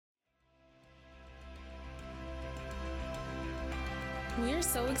We are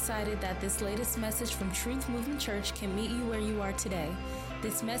so excited that this latest message from Truth Movement Church can meet you where you are today.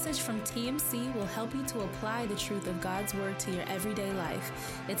 This message from TMC will help you to apply the truth of God's Word to your everyday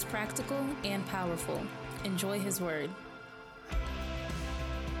life. It's practical and powerful. Enjoy His Word.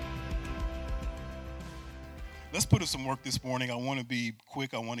 Let's put in some work this morning. I want to be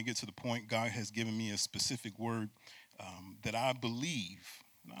quick. I want to get to the point. God has given me a specific word that I believe,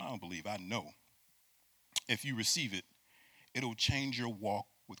 I don't believe, I know. If you receive it, it'll change your walk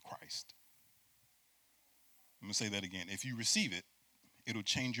with Christ. I'm going to say that again. If you receive it, it'll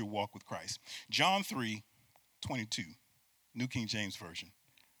change your walk with Christ. John 3:22, New King James Version.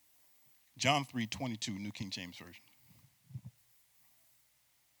 John 3:22, New King James Version.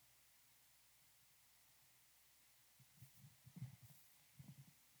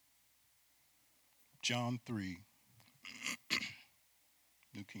 John 3,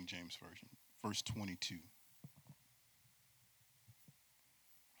 New King James Version, verse 22.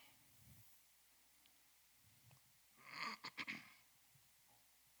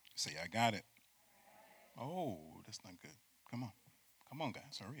 Say, I got it. Oh, that's not good. Come on,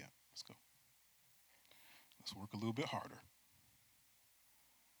 guys, hurry up. Let's go. Let's work a little bit harder.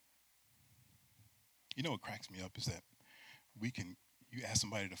 You know what cracks me up is that you ask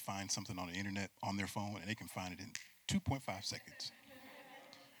somebody to find something on the internet on their phone and they can find it in 2.5 seconds.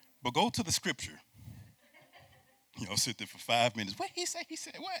 But go to the scripture. Sit there for 5 minutes. What he said? He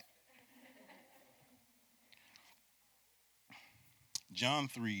said what? John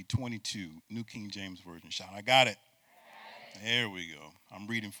 3:22, New King James Version. Shout, I got it. There we go. I'm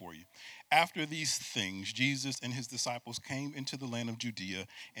reading for you. After these things, Jesus and his disciples came into the land of Judea,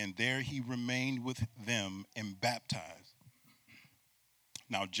 and there he remained with them and baptized.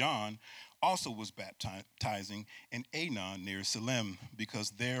 Now John also was baptizing in Aenon near Salem,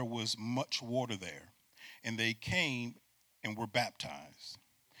 because there was much water there. And they came and were baptized.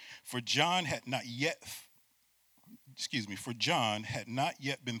 For John had not yet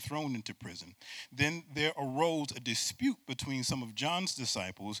been thrown into prison. Then there arose a dispute between some of John's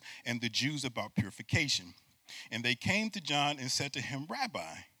disciples and the Jews about purification. And they came to John and said to him,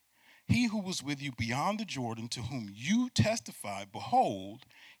 Rabbi, he who was with you beyond the Jordan, to whom you testified, behold,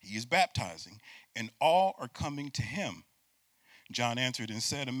 he is baptizing, and all are coming to him. John answered and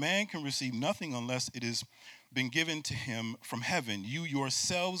said, a man can receive nothing unless it is been given to him from heaven. You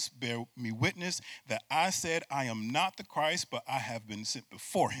yourselves bear me witness that I said, I am not the Christ, but I have been sent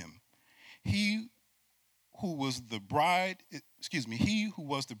before him. He who was the bride is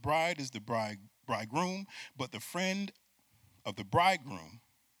the bridegroom, but the friend of the bridegroom,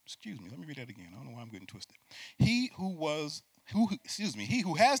 let me read that again. I don't know why I'm getting twisted. He who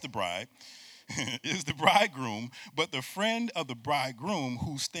has the bride is the bridegroom, but the friend of the bridegroom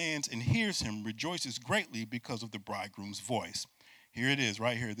who stands and hears him rejoices greatly because of the bridegroom's voice. Here it is,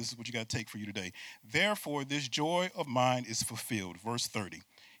 right here. This is what you got to take for you today. Therefore, this joy of mine is fulfilled. Verse 30.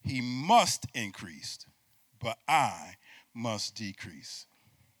 He must increase, but I must decrease.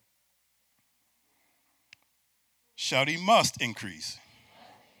 Shout, he must increase,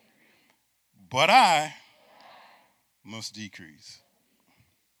 but I must decrease.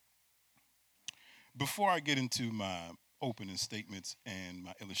 Before I get into my opening statements and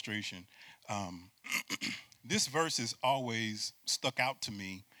my illustration, this verse has always stuck out to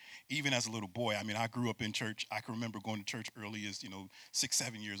me, even as a little boy. I mean, I grew up in church. I can remember going to church early as, 6,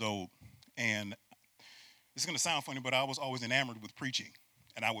 7 years old. And it's going to sound funny, but I was always enamored with preaching,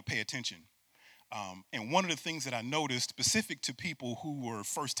 and I would pay attention. And one of the things that I noticed, specific to people who were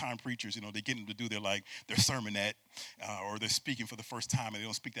first-time preachers, they get them to do their sermonette, or they're speaking for the first time, and they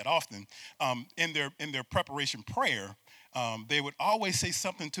don't speak that often. In their preparation prayer, they would always say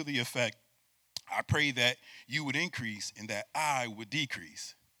something to the effect, I pray that you would increase and that I would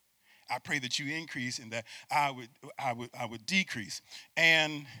decrease. I pray that you increase and that I would decrease.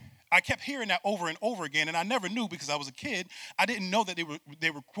 And I kept hearing that over and over again, and I never knew, because I was a kid. I didn't know that they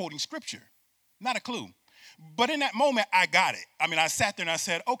were quoting scripture. Not a clue. But in that moment, I got it. I mean, I sat there and I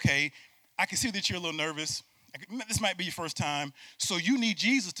said, okay, I can see that you're a little nervous. This might be your first time. So you need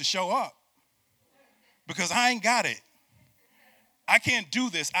Jesus to show up, because I ain't got it. I can't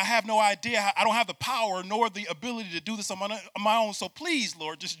do this. I have no idea. I don't have the power nor the ability to do this on my own. So please,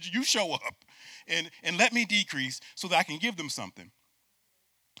 Lord, just you show up and let me decrease so that I can give them something.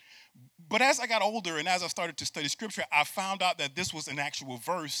 But as I got older and as I started to study scripture, I found out that this was an actual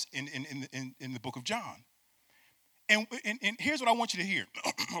verse in the book of John. And here's what I want you to hear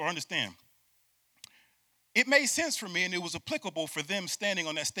or understand. It made sense for me, and it was applicable for them standing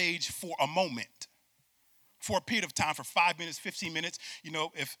on that stage for a moment, for a period of time, for 5 minutes, 15 minutes.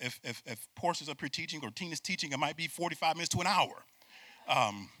 If Portia's up here teaching or Tina's teaching, it might be 45 minutes to an hour.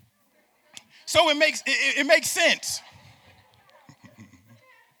 So it makes sense.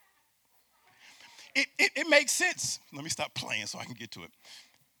 It makes sense. Let me stop playing so I can get to it.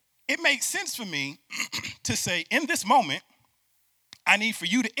 It makes sense for me to say, in this moment, I need for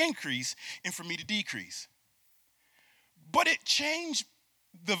you to increase and for me to decrease. But it changed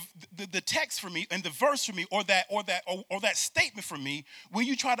the text for me and the verse for me or that statement for me when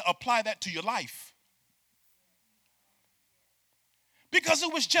you try to apply that to your life. Because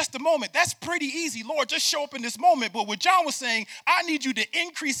it was just a moment. That's pretty easy. Lord, just show up in this moment. But what John was saying, I need you to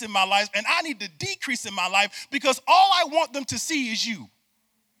increase in my life and I need to decrease in my life because all I want them to see is you.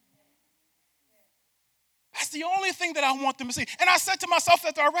 That's the only thing that I want them to see. And I said to myself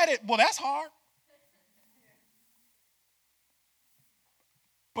after I read it, well, that's hard.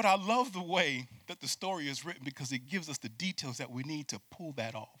 But I love the way that the story is written because it gives us the details that we need to pull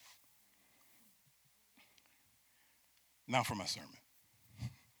that off. Now for my sermon.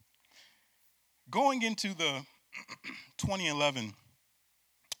 Going into the 2011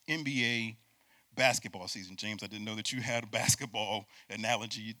 NBA basketball season, James, I didn't know that you had a basketball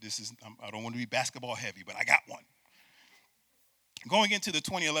analogy. I don't want to be basketball heavy, but I got one. Going into the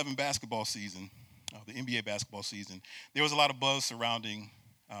 2011 basketball season, the NBA basketball season, there was a lot of buzz surrounding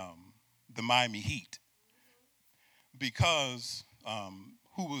the Miami Heat because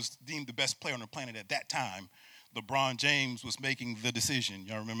who was deemed the best player on the planet at that time, LeBron James, was making the decision.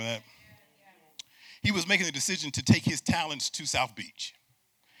 Y'all remember that? He was making the decision to take his talents to South Beach.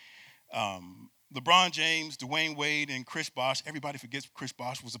 LeBron James, Dwayne Wade, and Chris Bosh. Everybody forgets Chris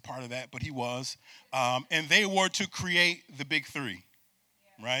Bosh was a part of that, but he was. And they were to create the Big Three,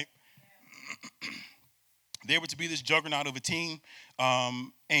 right? They were to be this juggernaut of a team,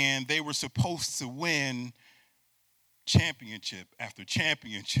 and they were supposed to win championship after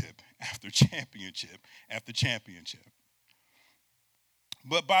championship after championship after championship.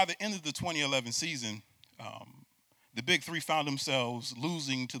 But by the end of the 2011 season, the Big Three found themselves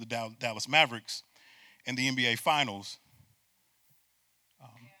losing to the Dallas Mavericks in the NBA Finals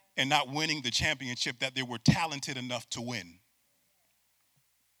and not winning the championship that they were talented enough to win.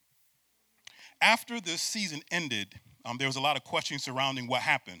 After the season ended, there was a lot of questions surrounding what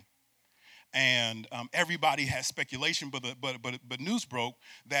happened. And everybody had speculation, but news broke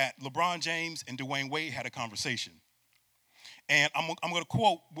that LeBron James and Dwayne Wade had a conversation. And I'm going to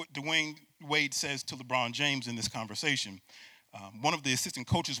quote what Dwayne Wade says to LeBron James in this conversation. One of the assistant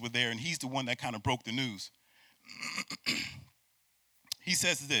coaches were there, and he's the one that kind of broke the news. He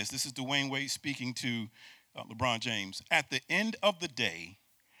says this is Dwayne Wade speaking to LeBron James. At the end of the day,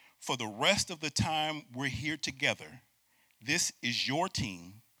 for the rest of the time we're here together, this is your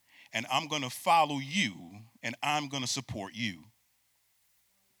team, and I'm going to follow you, and I'm going to support you.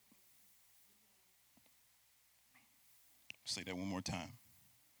 Say that one more time.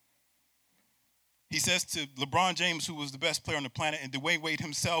 He says to LeBron James, who was the best player on the planet, and Dwayne Wade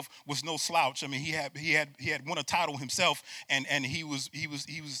himself was no slouch. I mean, he had won a title himself, and he was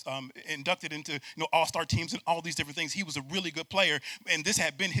inducted into all-star teams and all these different things. He was a really good player, and this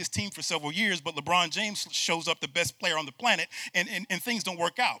had been his team for several years. But LeBron James shows up the best player on the planet, and things don't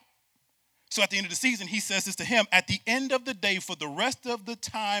work out. So at the end of the season, he says this to him. At the end of the day, for the rest of the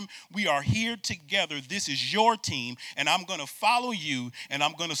time we are here together, this is your team, and I'm going to follow you, and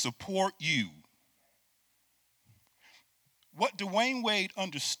I'm going to support you. What Dwayne Wade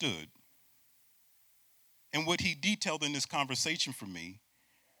understood and what he detailed in this conversation for me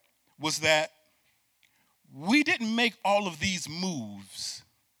was that we didn't make all of these moves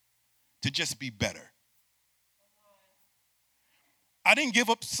to just be better. I didn't give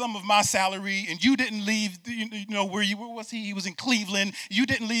up some of my salary, and you didn't leave, where was he? He was in Cleveland. You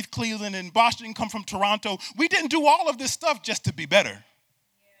didn't leave Cleveland, and Bosh didn't come from Toronto. We didn't do all of this stuff just to be better. Yeah.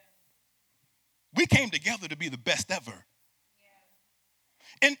 We came together to be the best ever.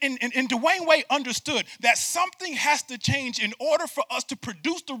 And Dwayne Wade understood that something has to change in order for us to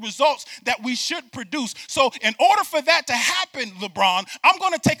produce the results that we should produce. So in order for that to happen, LeBron, I'm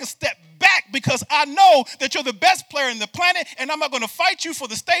going to take a step back because I know that you're the best player in the planet, and I'm not going to fight you for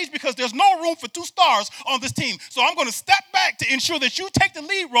the stage because there's no room for two stars on this team. So I'm going to step back to ensure that you take the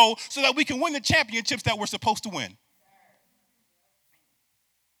lead role so that we can win the championships that we're supposed to win.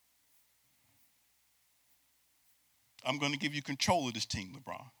 I'm going to give you control of this team,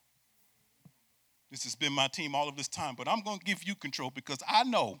 LeBron. This has been my team all of this time, but I'm going to give you control because I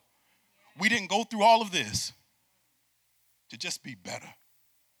know we didn't go through all of this to just be better.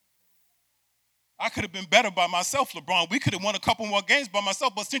 I could have been better by myself, LeBron. We could have won a couple more games by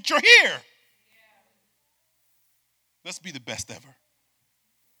myself, but since you're here, let's be the best ever.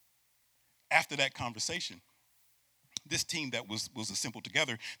 After that conversation, This team that was assembled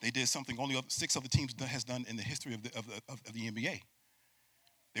together, they did something only 6 other teams has done in the history of the NBA.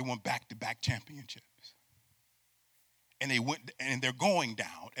 They won back-to-back championships. And they're going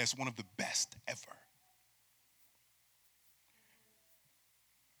down as one of the best ever.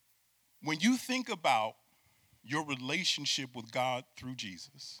 When you think about your relationship with God through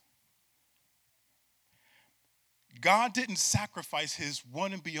Jesus, God didn't sacrifice his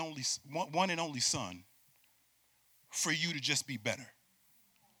one and only son for you to just be better.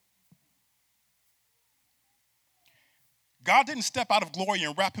 God didn't step out of glory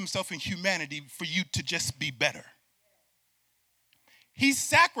and wrap himself in humanity for you to just be better. He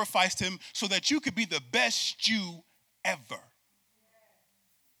sacrificed him so that you could be the best you ever.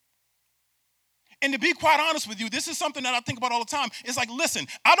 And to be quite honest with you, this is something that I think about all the time. It's like, listen,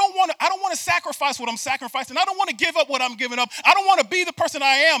 I don't want to sacrifice what I'm sacrificing. I don't want to give up what I'm giving up. I don't want to be the person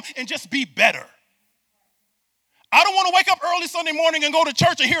I am and just be better. I don't want to wake up early Sunday morning and go to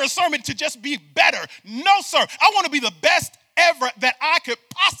church and hear a sermon to just be better. No, sir. I want to be the best ever that I could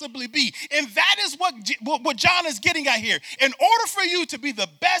possibly be. And that is what John is getting at here. In order for you to be the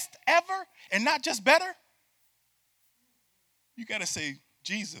best ever and not just better, you got to say,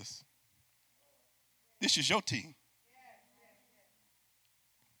 Jesus, this is your team.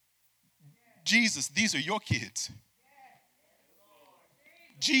 Jesus, these are your kids.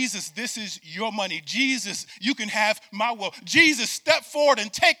 Jesus, this is your money. Jesus, you can have my will. Jesus, step forward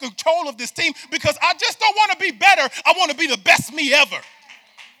and take control of this team because I just don't want to be better. I want to be the best me ever.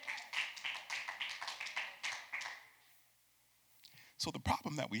 So the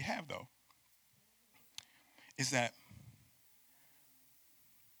problem that we have, though, is that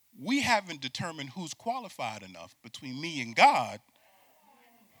we haven't determined who's qualified enough between me and God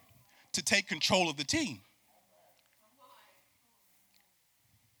to take control of the team.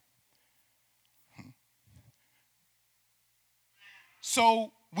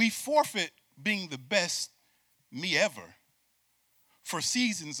 So we forfeit being the best me ever for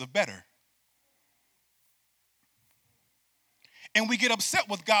seasons of better. And we get upset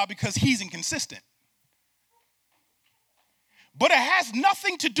with God because he's inconsistent. But it has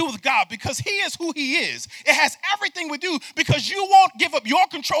nothing to do with God because he is who he is. It has everything to do because you won't give up your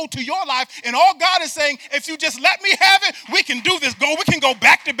control to your life. And all God is saying, if you just let me have it, we can do this. We can go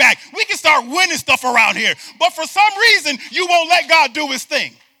back to back. We can start winning stuff around here. But for some reason, you won't let God do his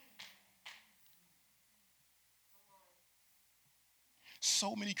thing.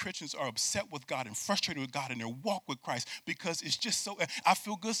 So many Christians are upset with God and frustrated with God in their walk with Christ because it's just so, I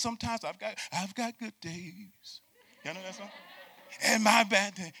feel good sometimes. I've got good days. Y'all know that song? And my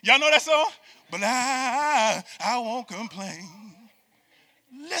bad day. Y'all know that song? But I won't complain.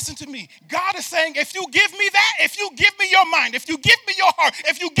 Listen to me. God is saying, if you give me that, if you give me your mind, if you give me your heart,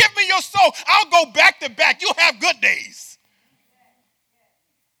 if you give me your soul, I'll go back to back. You'll have good days.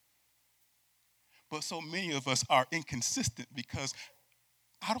 But so many of us are inconsistent because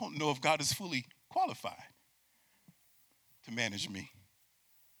I don't know if God is fully qualified to manage me.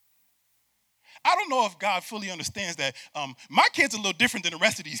 I don't know if God fully understands that my kid's a little different than the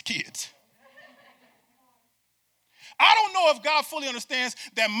rest of these kids. I don't know if God fully understands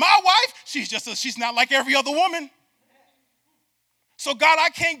that my wife, she's not like every other woman. So God, I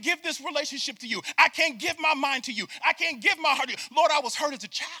can't give this relationship to you. I can't give my mind to you. I can't give my heart to you. Lord, I was hurt as a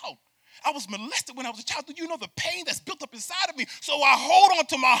child. I was molested when I was a child. Do you know the pain that's built up inside of me? So I hold on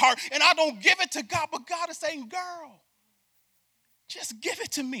to my heart and I don't give it to God. But God is saying, girl, just give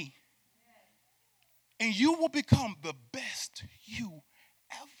it to me. And you will become the best you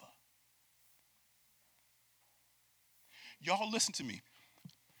ever. Y'all listen to me.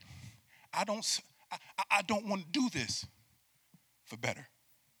 I don't want to do this for better.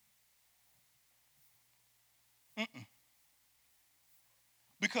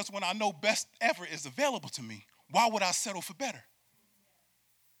 Because when I know best ever is available to me, why would I settle for better?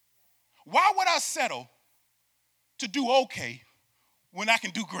 Why would I settle to do okay when I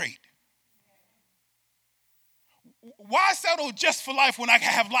can do great? Why settle just for life when I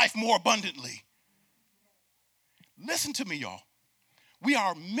can have life more abundantly? Listen to me, y'all. We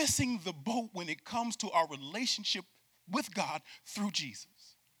are missing the boat when it comes to our relationship with God through Jesus.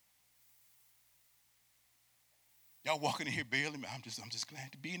 Y'all walking in here barely, I'm just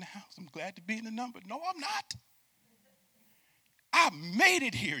glad to be in the house. I'm glad to be in the number. No, I'm not. I made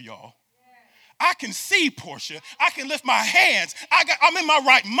it here, y'all. I can see, Portia. I can lift my hands. I'm in my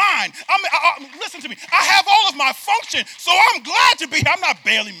right mind. Listen to me. I have all of my function, so I'm glad to be here. I'm not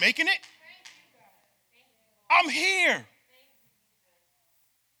barely making it. I'm here.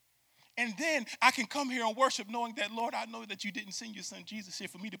 And then I can come here and worship knowing that, Lord, I know that you didn't send your son Jesus here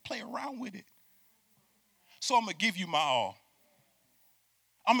for me to play around with it. so I'm going to give you my all.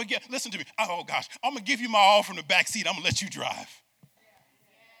 Listen to me. Oh, gosh. I'm going to give you my all from the back seat. I'm going to let you drive.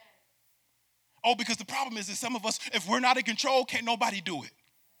 Oh, because the problem is that some of us, if we're not in control, can't nobody do it.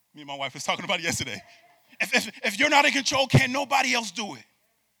 Me and my wife was talking about it yesterday. If you're not in control, can't nobody else do it.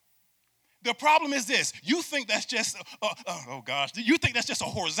 The problem is this. You think that's just, you think that's just a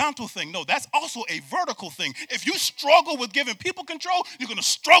horizontal thing. No, that's also a vertical thing. If you struggle with giving people control, you're going to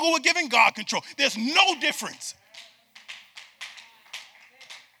struggle with giving God control. There's no difference.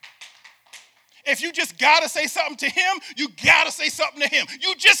 If you just got to say something to him, you got to say something to him.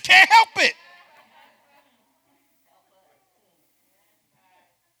 You just can't help it.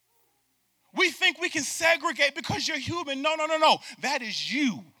 We think we can segregate because you're human. No. That is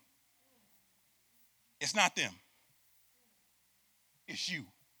you. It's not them. It's you.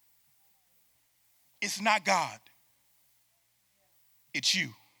 It's not God. It's you.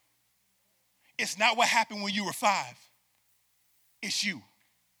 It's not what happened when you were 5. It's you.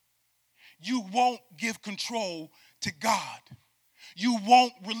 You won't give control to God. You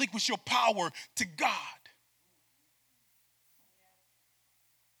won't relinquish your power to God.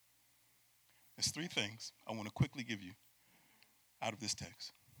 There's 3 things I want to quickly give you out of this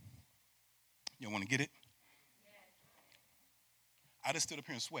text. Y'all want to get it? I just stood up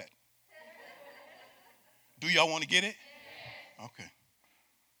here and sweat. Do y'all want to get it? Okay.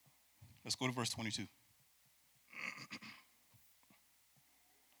 Let's go to verse 22.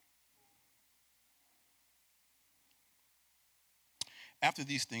 After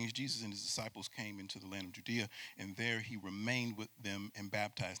these things, Jesus and his disciples came into the land of Judea, and there he remained with them and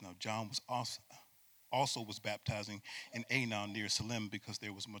baptized. Now John was also was baptizing in Aenon near Salim, because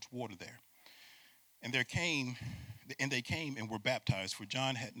there was much water there. And they came and were baptized, for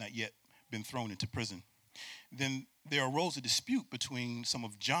John had not yet been thrown into prison. Then there arose a dispute between some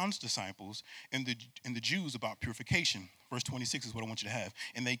of John's disciples and the Jews about purification. Verse 26 is what I want you to have.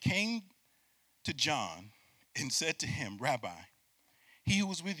 And they came to John and said to him, Rabbi, he who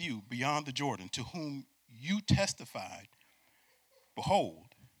was with you beyond the Jordan, to whom you testified,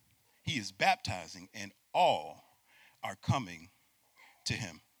 behold, he is baptizing, and all are coming to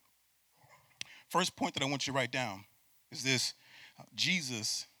him. First point that I want you to write down is this: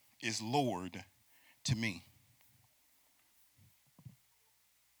 Jesus is Lord to me.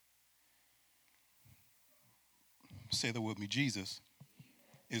 Say that with me. Jesus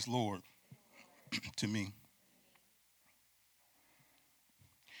is Lord to me.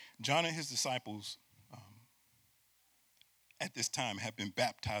 John and his disciples at this time had been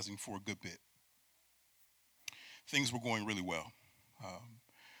baptizing for a good bit. Things were going really well.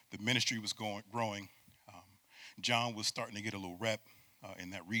 The ministry was growing. John was starting to get a little rep in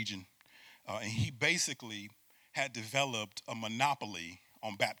that region. And he basically had developed a monopoly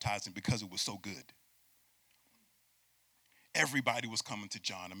on baptizing because it was so good. Everybody was coming to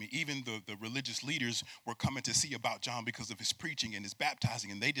John. I mean, even the religious leaders were coming to see about John because of his preaching and his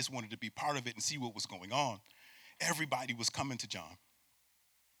baptizing, and they just wanted to be part of it and see what was going on. Everybody was coming to John.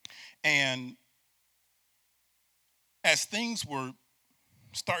 And as things were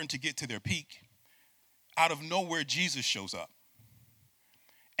starting to get to their peak, out of nowhere, Jesus shows up.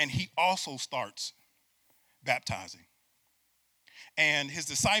 And he also starts baptizing. And his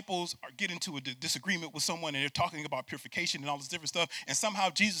disciples get into a disagreement with someone, and they're talking about purification and all this different stuff, and somehow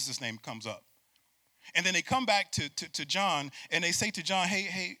Jesus' name comes up. And then they come back to John, and they say to John,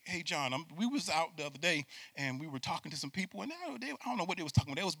 hey, John, we was out the other day, and we were talking to some people, and I don't know what they was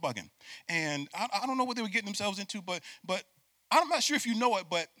talking about. They was bugging. And I don't know what they were getting themselves into, but I'm not sure if you know it,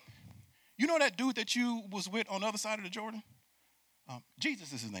 but you know that dude that you was with on the other side of the Jordan?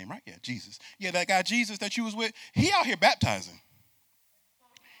 Jesus is his name, right? Yeah, Jesus. Yeah, that guy Jesus that you was with, he out here baptizing.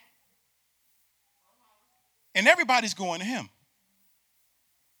 And everybody's going to him.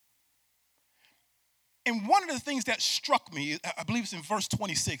 And one of the things that struck me, I believe it's in verse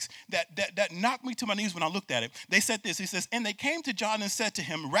 26, that knocked me to my knees when I looked at it. They said this. He says, and they came to John and said to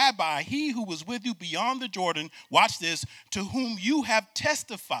him, Rabbi, he who was with you beyond the Jordan, watch this, to whom you have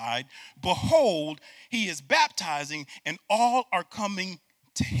testified, behold, he is baptizing, and all are coming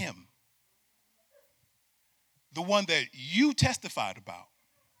to him. The one that you testified about.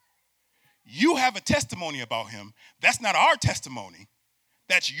 You have a testimony about him. That's not our testimony.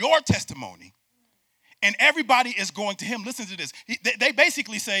 That's your testimony. And everybody is going to him. Listen to this. They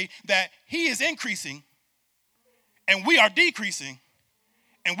basically say that he is increasing and we are decreasing,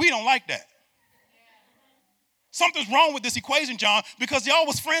 and we don't like that. Something's wrong with this equation, John, because y'all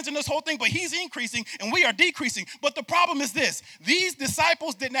was friends in this whole thing, but he's increasing and we are decreasing. But the problem is this. These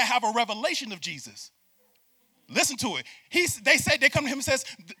disciples did not have a revelation of Jesus. Listen to it. They come to him and says,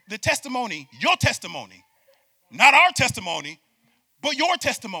 the testimony, your testimony. Not our testimony, but your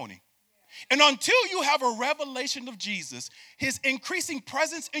testimony. And until you have a revelation of Jesus, his increasing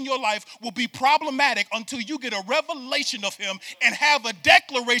presence in your life will be problematic until you get a revelation of him and have a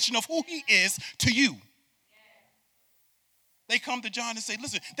declaration of who he is to you. They come to John and say,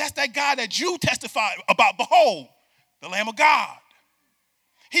 listen, that's that guy that you testified about. Behold, the Lamb of God.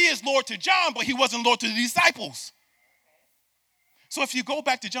 He is Lord to John, but he wasn't Lord to the disciples. So if you go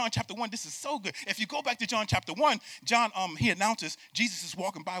back to John chapter 1, this is so good. If you go back to John chapter 1, John, he announces Jesus is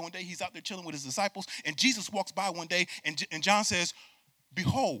walking by one day. He's out there chilling with his disciples. And Jesus walks by one day, and John says,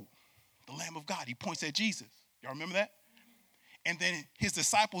 behold, the Lamb of God. He points at Jesus. Y'all remember that? And then his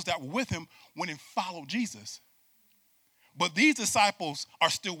disciples that were with him went and followed Jesus. But these disciples are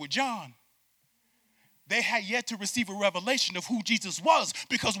still with John. They had yet to receive a revelation of who Jesus was,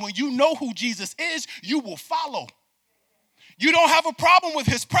 because when you know who Jesus is, you will follow. You don't have a problem with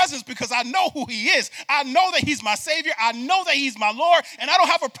his presence because I know who he is. I know that he's my Savior. I know that he's my Lord. And I don't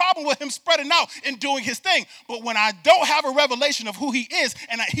have a problem with him spreading out and doing his thing. But when I don't have a revelation of who he is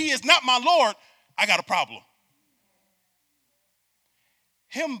and that he is not my Lord, I got a problem.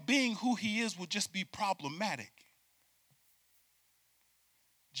 Him being who he is will just be problematic.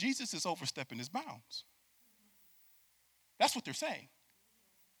 Jesus is overstepping his bounds. That's what they're saying.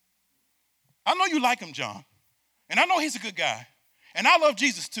 I know you like him, John. And I know he's a good guy. And I love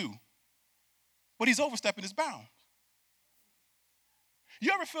Jesus too. But he's overstepping his bounds.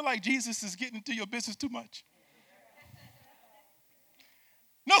 You ever feel like Jesus is getting into your business too much?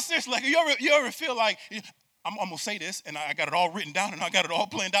 No, seriously, like you ever feel like, I'm going to say this, and I got it all written down, and I got it all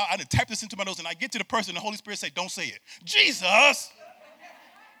planned out. I done typed this into my notes, and I get to the person, and the Holy Spirit say, don't say it. Jesus!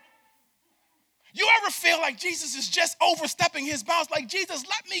 You ever feel like Jesus is just overstepping his bounds? Like, Jesus,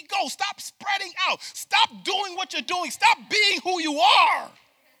 let me go. Stop spreading out. Stop doing what you're doing. Stop being who you are.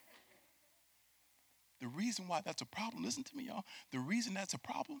 The reason why that's a problem, listen to me, y'all. The reason that's a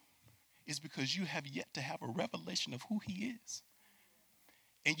problem is because you have yet to have a revelation of who he is.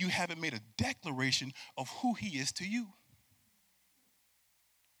 And you haven't made a declaration of who he is to you.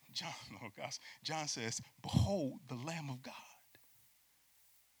 John says, behold, the Lamb of God.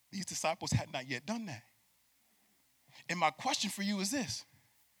 These disciples had not yet done that. And my question for you is this: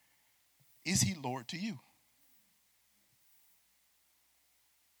 is he Lord to you?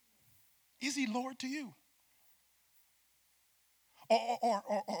 Is he Lord to you?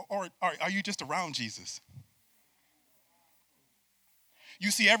 Or are you just around Jesus?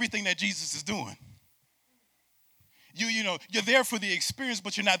 You see everything that Jesus is doing. You know, you're there for the experience,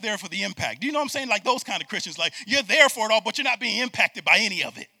 but you're not there for the impact. Do you know what I'm saying? Like those kind of Christians, like you're there for it all, but you're not being impacted by any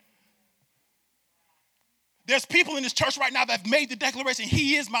of it. There's people in this church right now that have made the declaration,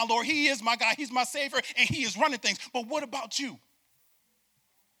 he is my Lord, he is my God, he's my Savior, and he is running things. But what about you?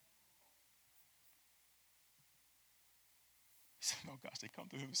 He said, oh gosh, they come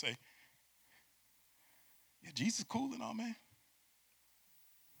to him and say, yeah, Jesus is cool and all, man.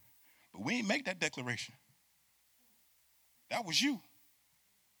 But we ain't make that declaration. That was you.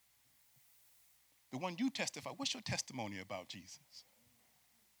 The one you testify. What's your testimony about Jesus?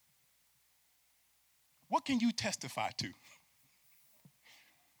 What can you testify to?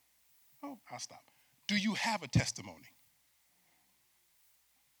 Oh, I'll stop. Do you have a testimony?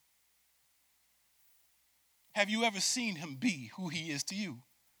 Have you ever seen him be who he is to you?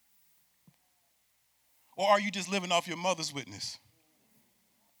 Or are you just living off your mother's witness?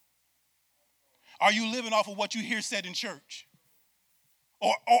 Are you living off of what you hear said in church?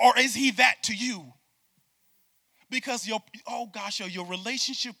 Or is he that to you? Because your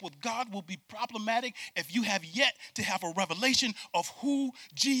relationship with God will be problematic if you have yet to have a revelation of who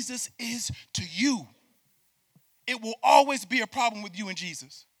Jesus is to you. It will always be a problem with you and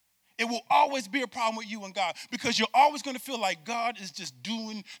Jesus. It will always be a problem with you and God, because you're always going to feel like God is just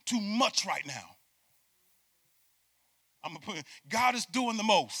doing too much right now. I'm going to put it, God is doing the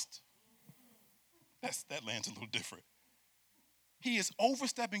most. That lands a little different. He is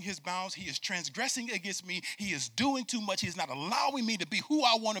overstepping his bounds. He is transgressing against me. He is doing too much. He is not allowing me to be who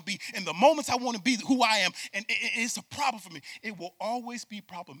I want to be in the moments I want to be who I am. And it's a problem for me. It will always be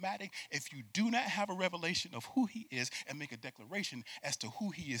problematic if you do not have a revelation of who he is and make a declaration as to who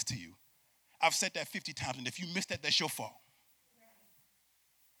he is to you. I've said that 50 times, and if you missed that, that's your fault.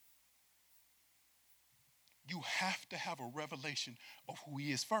 You have to have a revelation of who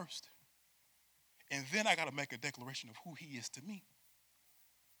he is first. And then I got to make a declaration of who he is to me.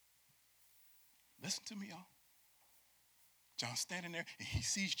 Listen to me, y'all. John's standing there and he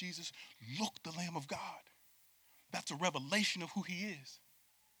sees Jesus. Look, the Lamb of God. That's a revelation of who he is.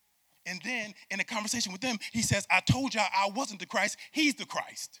 And then in a conversation with them, he says, I told y'all I wasn't the Christ. He's the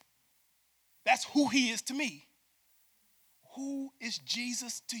Christ. That's who he is to me. Who is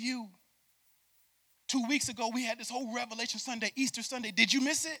Jesus to you? 2 weeks ago, we had this whole Revelation Sunday, Easter Sunday. Did you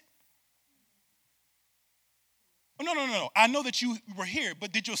miss it? Oh, no. I know that you were here,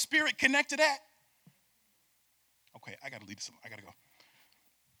 but did your spirit connect to that? Okay, I got to leave this. I got to go.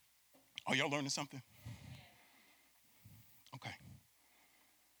 Oh, y'all learning something? Okay.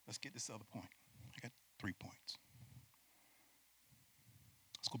 Let's get this other point. I got 3 points.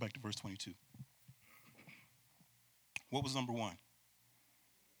 Let's go back to verse 22. What was number 1?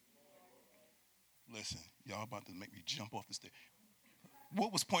 Listen, y'all about to make me jump off the stage.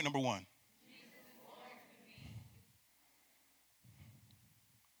 What was point number 1?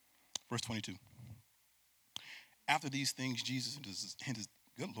 Verse 22. After these things,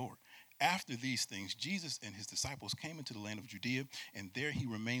 After these things, Jesus and his disciples came into the land of Judea, and there he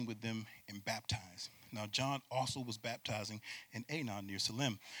remained with them and baptized. Now John also was baptizing in Aenon near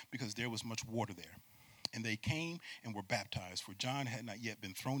Salim, because there was much water there. And they came and were baptized, for John had not yet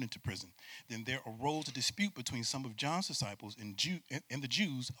been thrown into prison. Then there arose a dispute between some of John's disciples and the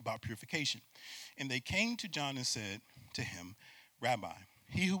Jews about purification. And they came to John and said to him, Rabbi,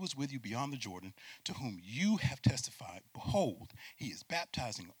 he who was with you beyond the Jordan, to whom you have testified, behold, he is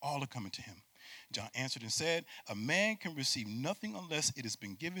baptizing, all are coming to him. John answered and said, a man can receive nothing unless it has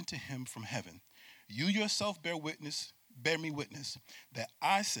been given to him from heaven. You yourself bear me witness, that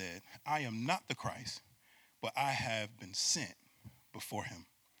I said, I am not the Christ, but I have been sent before him.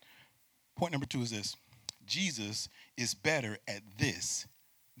 Point number 2 is this. Jesus is better at this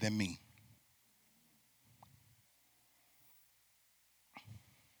than me.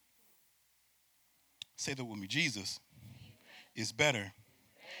 Say that with me. Jesus is better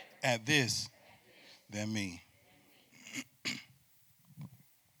at this than me.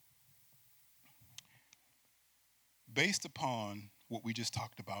 Based upon what we just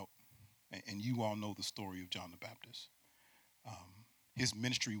talked about, and you all know the story of John the Baptist. His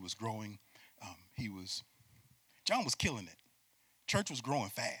ministry was growing. John was killing it. Church was growing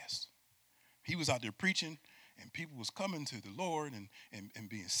fast. He was out there preaching, and people was coming to the Lord and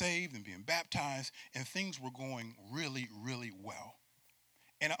being saved and being baptized, and things were going really, really well.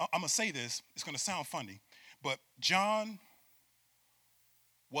 And I'm going to say this, it's going to sound funny, but John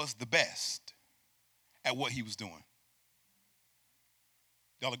was the best at what he was doing.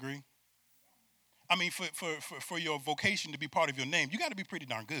 Y'all agree? I mean, for your vocation to be part of your name, you got to be pretty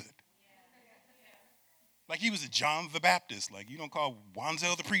darn good. Like he was a John the Baptist. Like you don't call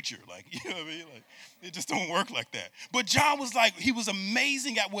Wanzel the preacher. Like, you know what I mean? Like it just don't work like that. But John was like, he was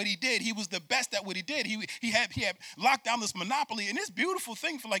amazing at what he did. He was the best at what he did. He had locked down this monopoly. And this beautiful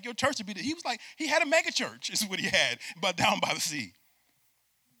thing for like your church to be, he was like, he had a mega church is what he had, but down by the sea.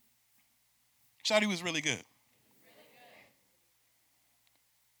 Shawty was really good.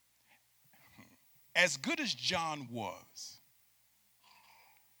 As good as John was,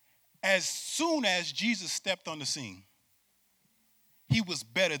 as soon as Jesus stepped on the scene, he was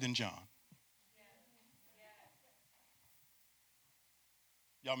better than John.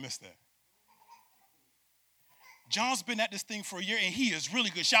 Y'all missed that. John's been at this thing for a year, and he is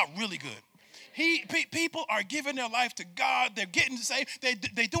really good. Shout, really good. People are giving their life to God. They're getting saved. They're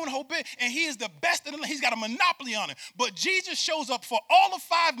doing a whole bit, and he is the best in the land. He's got a monopoly on it. But Jesus shows up for all of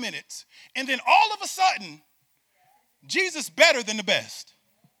 5 minutes, and then all of a sudden, Jesus better than the best.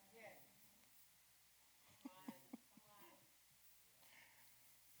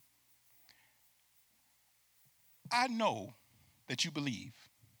 I know that you believe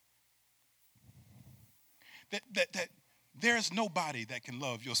that there's nobody that can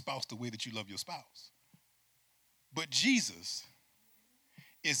love your spouse the way that you love your spouse. But Jesus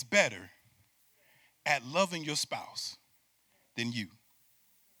is better at loving your spouse than you.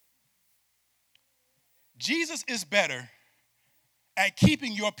 Jesus is better at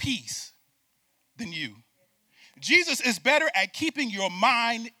keeping your peace than you. Jesus is better at keeping your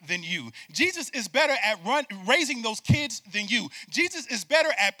mind than you. Jesus is better at raising those kids than you. Jesus is better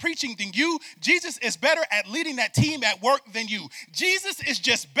at preaching than you. Jesus is better at leading that team at work than you. Jesus is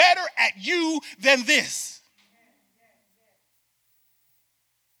just better at you than this.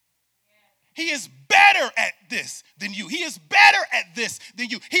 He is better at this than you. He is better at this than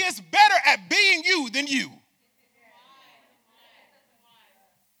you. He is better at being you than you.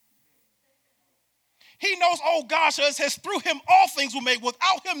 He knows, oh gosh, it says through him all things were made.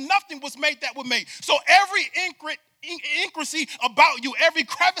 Without him, nothing was made that was made. So every intricacy about you, every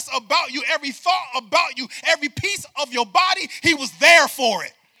crevice about you, every thought about you, every piece of your body, he was there for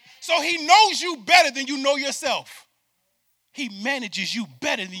it. So he knows you better than you know yourself. He manages you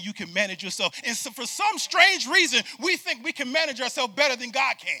better than you can manage yourself. And so for some strange reason, we think we can manage ourselves better than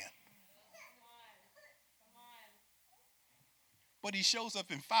God can. but he shows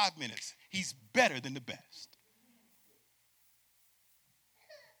up in 5 minutes. He's better than the best.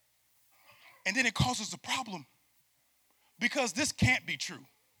 And then it causes a problem because this can't be true.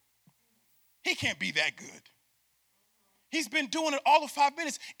 He can't be that good. He's been doing it all of 5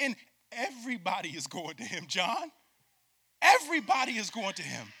 minutes, and everybody is going to him, John. Everybody is going to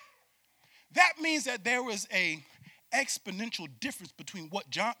him. That means that there was a exponential difference between what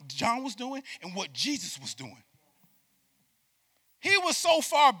John was doing and what Jesus was doing. He was so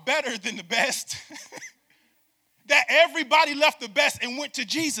far better than the best that everybody left the best and went to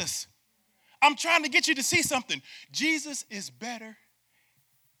Jesus. I'm trying to get you to see something. Jesus is better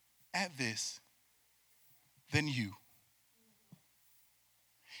at this than you.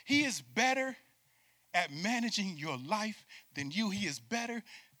 He is better at managing your life than you. He is better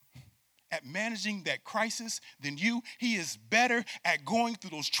at managing that crisis than you. He is better at going through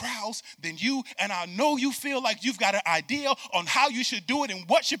those trials than you. And I know you feel like you've got an idea on how you should do it and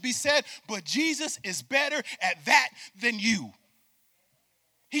what should be said, but Jesus is better at that than you.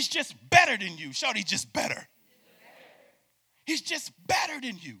 He's just better than you. Shout, he's just better. He's just better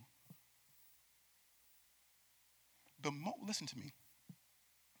than you. Listen to me.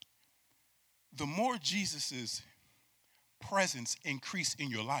 The more Jesus' presence increase in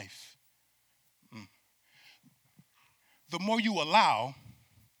your life, the more you allow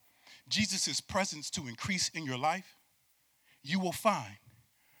Jesus' presence to increase in your life, you will find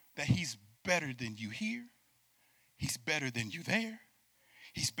that he's better than you here. He's better than you there.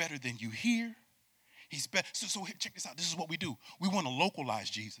 He's better than you here. He's better. So check this out. This is what we do. We want to localize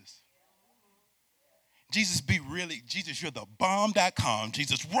Jesus. Jesus, you're the bomb.com.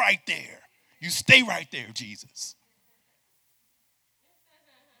 Jesus, right there. You stay right there, Jesus.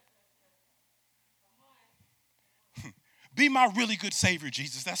 Be my really good Savior,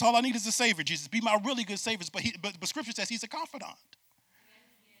 Jesus. That's all I need is a Savior, Jesus. Be my really good Savior. But Scripture says he's a confidant.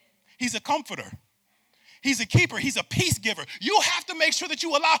 He's a comforter. He's a keeper. He's a peace giver. You have to make sure that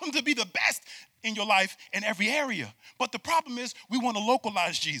you allow him to be the best in your life in every area. But the problem is we want to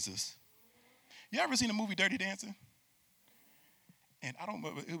localize Jesus. You ever seen the movie Dirty Dancing? And I don't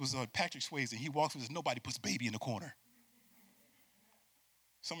know, it was Patrick Swayze, and he walks and says, nobody puts baby in the corner.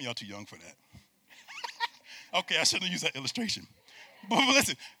 Some of y'all too young for that. Okay, I shouldn't have used that illustration. But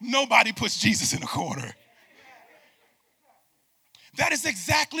listen, nobody puts Jesus in the corner. That is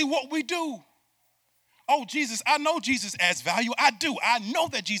exactly what we do. Oh, Jesus, I know Jesus adds value. I do. I know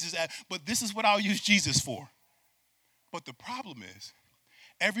that Jesus adds, but this is what I'll use Jesus for. But the problem is,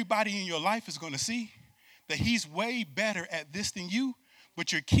 everybody in your life is going to see that he's way better at this than you,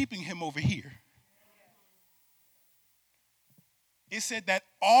 but you're keeping him over here. It said that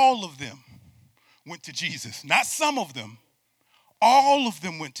all of them went to Jesus, not some of them. All of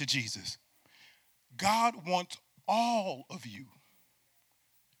them went to Jesus. God wants all of you,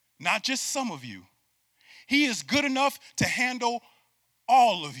 not just some of you. He is good enough to handle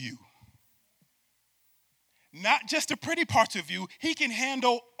all of you. Not just the pretty parts of you, he can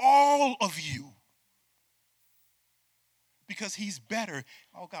handle all of you. Because he's better,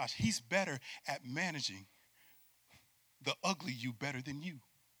 he's better at managing the ugly you better than you.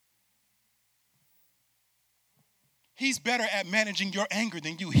 He's better at managing your anger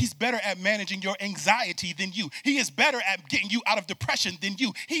than you. He's better at managing your anxiety than you. He is better at getting you out of depression than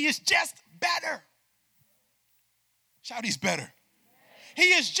you. He is just better. Shout, he's better.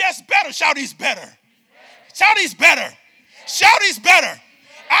 He is just better. Shout, he's better. Shout, he's better. Shout, he's better.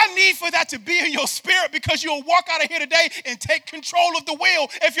 I need for that to be in your spirit because you'll walk out of here today and take control of the wheel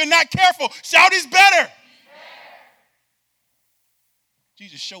if you're not careful. Shout, he's better.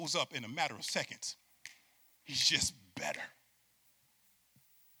 Jesus shows up in a matter of seconds. He's just better.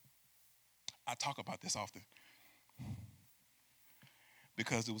 I talk about this often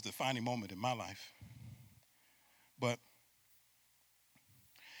because it was the defining moment in my life. But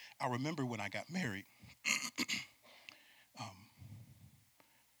I remember when I got married,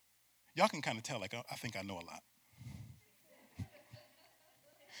 y'all can kind of tell, like, I think I know a lot.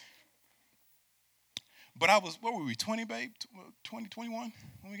 But what were we, 20, babe? 20, 21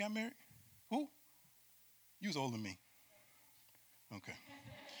 when we got married? Who? You was older than me. Okay.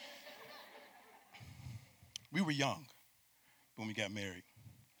 We were young when we got married.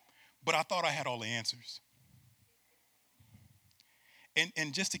 But I thought I had all the answers.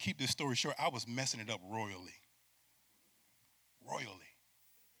 And just to keep this story short, I was messing it up royally. Royally.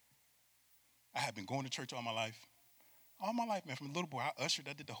 I had been going to church all my life. All my life, man. From a little boy, I ushered,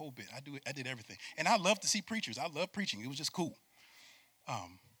 I did the whole bit. I did everything. And I loved to see preachers. I loved preaching. It was just cool.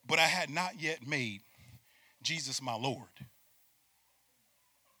 But I had not yet made Jesus my Lord.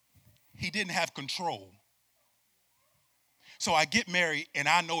 He didn't have control. So I get married and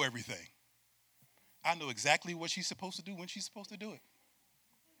I know everything. I know exactly what she's supposed to do when she's supposed to do it.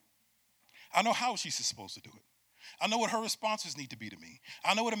 I know how she's supposed to do it. I know what her responses need to be to me.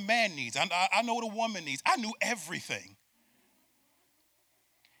 I know what a man needs. I know what a woman needs. I knew everything.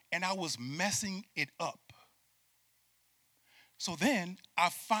 And I was messing it up. So then I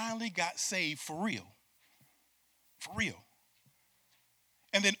finally got saved for real. For real.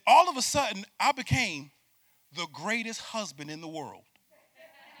 And then all of a sudden, I became the greatest husband in the world.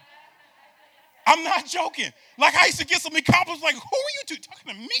 I'm not joking. Like, I used to get some compliments like, who are you two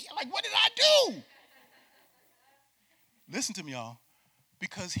talking to me? Like, what did I do? Listen to me, y'all.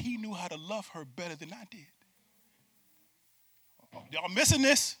 Because he knew how to love her better than I did. Y'all missing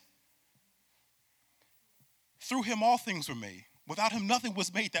this? Through him, all things were made. Without him, nothing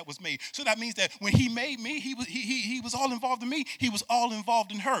was made that was made. So that means that when he made me, he was all involved in me. He was all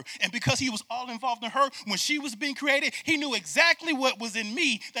involved in her. And because he was all involved in her, when she was being created, he knew exactly what was in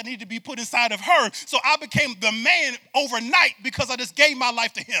me that needed to be put inside of her. So I became the man overnight because I just gave my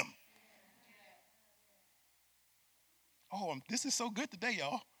life to him. Oh, this is so good today,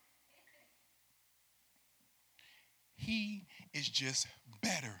 y'all. He is just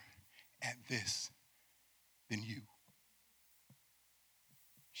better at this than you.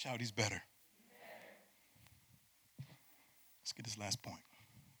 Shout, he's better. Let's get this last point.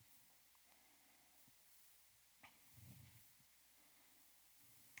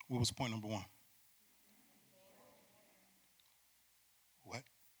 What was point number one? What?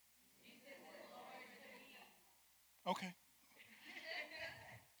 Okay.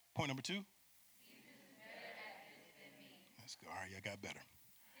 Point number two? Let's go. All right, I got better.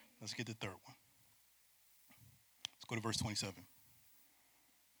 Let's get the third one. Let's go to verse 27.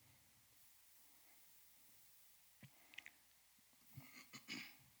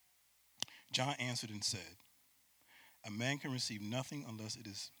 John answered and said, a man can receive nothing unless it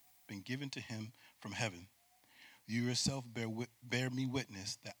has been given to him from heaven. You yourself bear me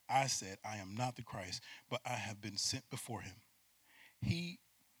witness that I said I am not the Christ, but I have been sent before him. He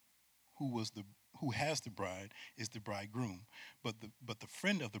who has the bride is the bridegroom, but the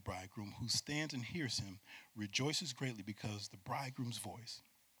friend of the bridegroom who stands and hears him rejoices greatly because the bridegroom's voice.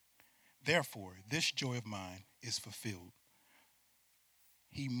 Therefore, this joy of mine is fulfilled.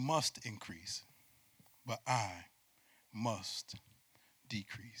 He must increase, but I must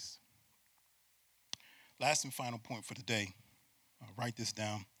decrease. Last and final point for today. I'll write this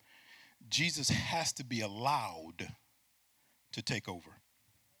down. Jesus has to be allowed to take over.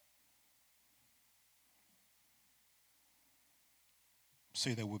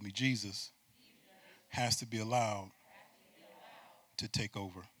 Say that with me. Jesus has to be allowed to take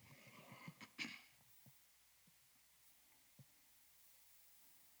over.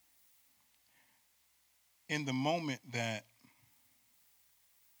 In the moment that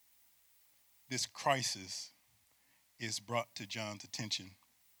this crisis is brought to John's attention,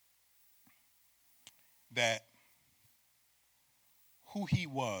 that who he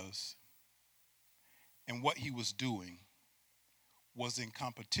was and what he was doing was in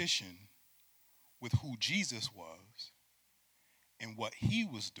competition with who Jesus was and what he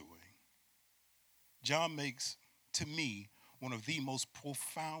was doing, John makes, to me, one of the most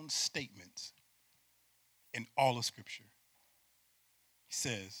profound statements in all of Scripture. He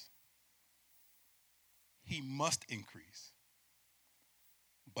says, he must increase,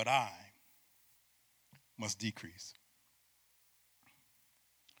 but I must decrease.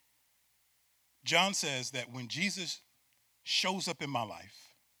 John says that when Jesus shows up in my life,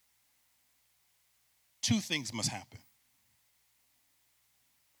 two things must happen.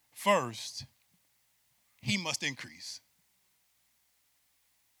 First, he must increase.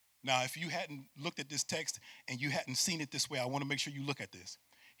 Now, if you hadn't looked at this text and you hadn't seen it this way, I want to make sure you look at this.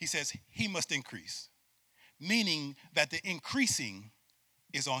 He says he must increase, meaning that the increasing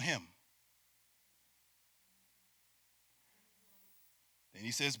is on him. Then he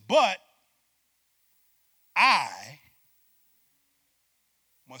says, but I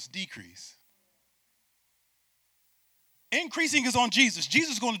must decrease. Increasing is on Jesus.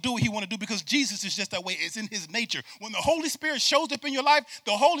 Jesus is going to do what he wants to do because Jesus is just that way. It's in his nature. When the Holy Spirit shows up in your life,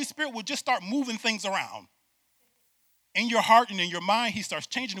 the Holy Spirit will just start moving things around. In your heart and in your mind, he starts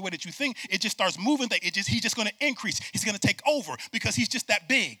changing the way that you think. It just starts moving. He's just going to increase. He's going to take over because he's just that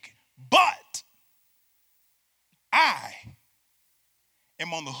big. But I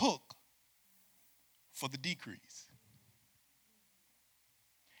am on the hook for the decrease.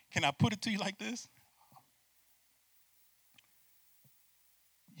 Can I put it to you like this?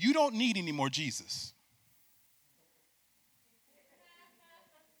 You don't need any more Jesus.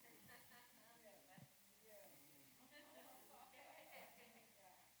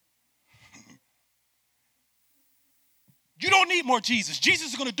 need more Jesus.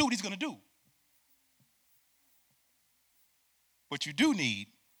 Jesus is going to do what he's going to do. But you do need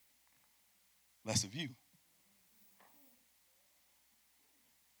less of you.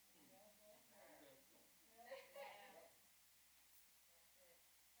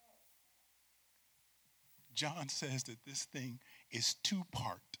 John says that this thing is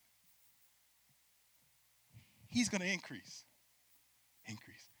two-part. He's going to increase.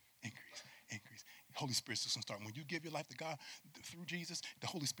 Increase. Holy Spirit's just going to start. When you give your life to God through Jesus, the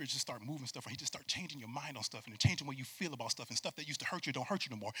Holy Spirit just start moving stuff. He just start changing your mind on stuff and changing the way you feel about stuff. And stuff that used to hurt you don't hurt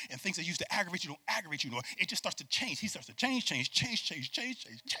you no more. And things that used to aggravate you don't aggravate you no more. It just starts to change. He starts to change.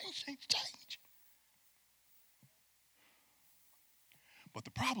 But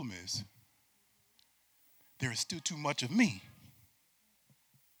the problem is, there is still too much of me.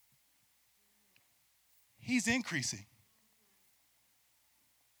 He's increasing.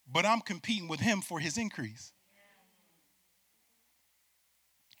 But I'm competing with him for his increase.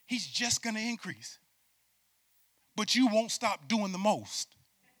 He's just going to increase. But you won't stop doing the most.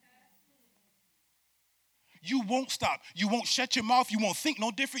 You won't stop. You won't shut your mouth. You won't think no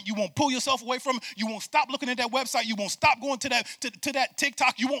different. You won't pull yourself away from it. You won't stop looking at that website. You won't stop going to that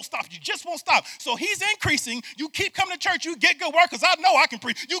TikTok. You won't stop. You just won't stop. So he's increasing. You keep coming to church. You get good word because I know I can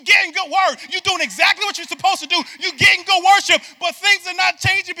preach. You getting good word. You're doing exactly what you're supposed to do. You getting good worship. But things are not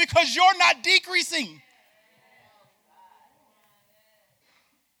changing because you're not decreasing.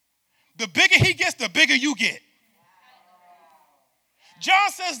 The bigger he gets, the bigger you get.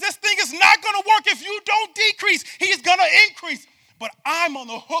 John says this thing is not going to work if you don't decrease. He is going to increase. But I'm on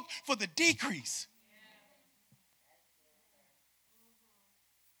the hook for the decrease.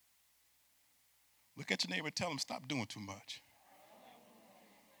 Look at your neighbor and tell him, stop doing too much.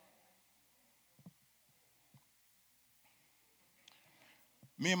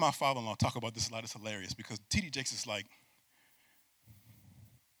 Me and my father-in-law talk about this a lot. It's hilarious because T.D. Jakes is like,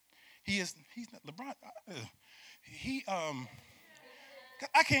 he's not LeBron.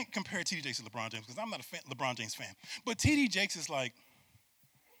 I can't compare T.D. Jakes to LeBron James because I'm not a LeBron James fan. But T.D. Jakes is like,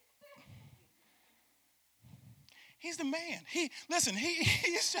 he's the man. He is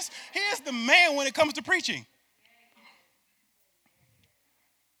the man when it comes to preaching.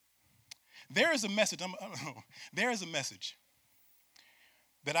 There is a message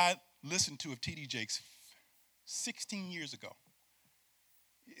that I listened to of T.D. Jakes 16 years ago.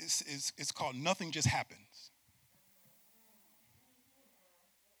 It's called Nothing Just Happens.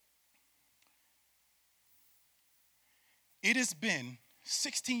 It has been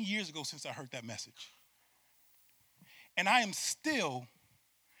 16 years ago since I heard that message. And I am still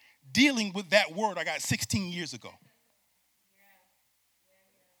dealing with that word I got 16 years ago.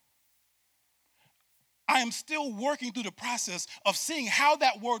 I am still working through the process of seeing how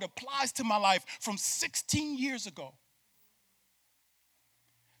that word applies to my life from 16 years ago.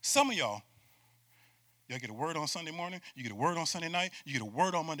 Some of y'all get a word on Sunday morning, you get a word on Sunday night, you get a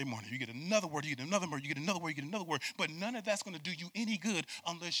word on Monday morning, you get another word, you get another word, you get another word, you get another word. But none of that's going to do you any good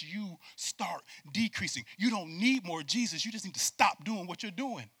unless you start decreasing. You don't need more Jesus. You just need to stop doing what you're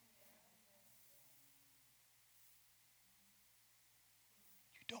doing.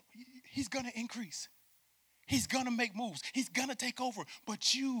 He's going to increase. He's going to make moves. He's going to take over.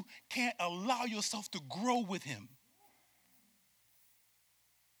 But you can't allow yourself to grow with him.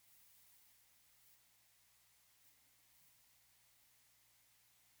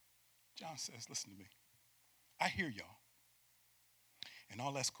 John says, listen to me. I hear y'all. And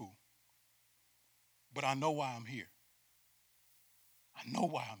all that's cool. But I know why I'm here. I know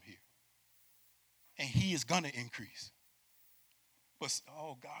why I'm here. And he is going to increase. But,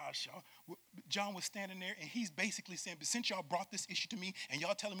 oh gosh, y'all. John was standing there and he's basically saying, but since y'all brought this issue to me and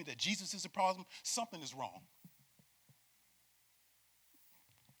y'all telling me that Jesus is the problem, something is wrong.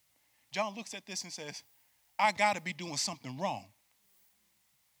 John looks at this and says, I got to be doing something wrong.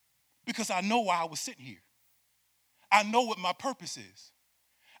 Because I know why I was sitting here. I know what my purpose is.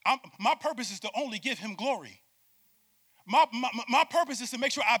 My purpose is to only give him glory. My purpose is to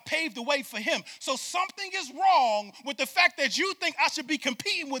make sure I pave the way for him. So something is wrong with the fact that you think I should be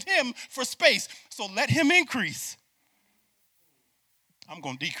competing with him for space. So let him increase. I'm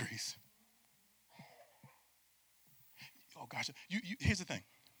going to decrease. Oh gosh, here's the thing.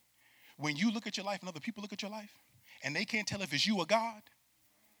 When you look at your life and other people look at your life and they can't tell if it's you or God,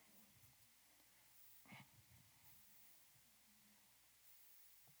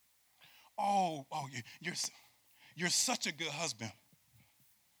 you're such a good husband.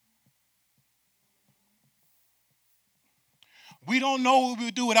 We don't know what we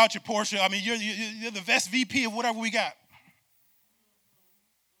would do without you, Portia. I mean, you're the best VP of whatever we got.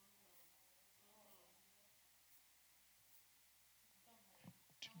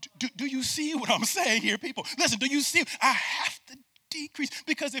 Do you see what I'm saying here, people? Listen, do you see? I have to decrease,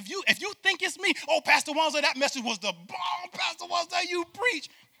 because if you think it's me, oh, Pastor Wansley, that message was the bomb, Pastor Wansley, you preach.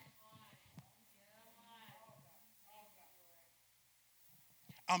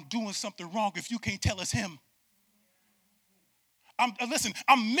 I'm doing something wrong if you can't tell it's him. Listen,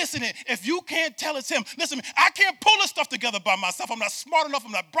 I'm missing it. If you can't tell it's him, listen, I can't pull this stuff together by myself. I'm not smart enough.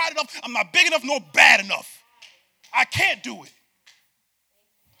 I'm not bright enough. I'm not big enough nor bad enough. I can't do it.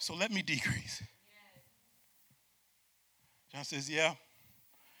 So let me decrease. John says, yeah,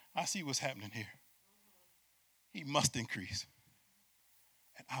 I see what's happening here. He must increase,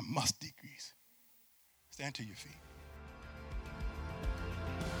 and I must decrease. Stand to your feet.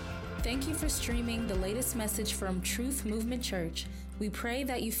 Thank you for streaming the latest message from Truth Movement Church. We pray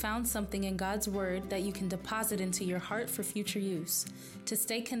that you found something in God's Word that you can deposit into your heart for future use. To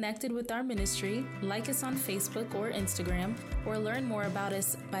stay connected with our ministry, like us on Facebook or Instagram, or learn more about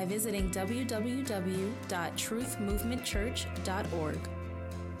us by visiting www.truthmovementchurch.org.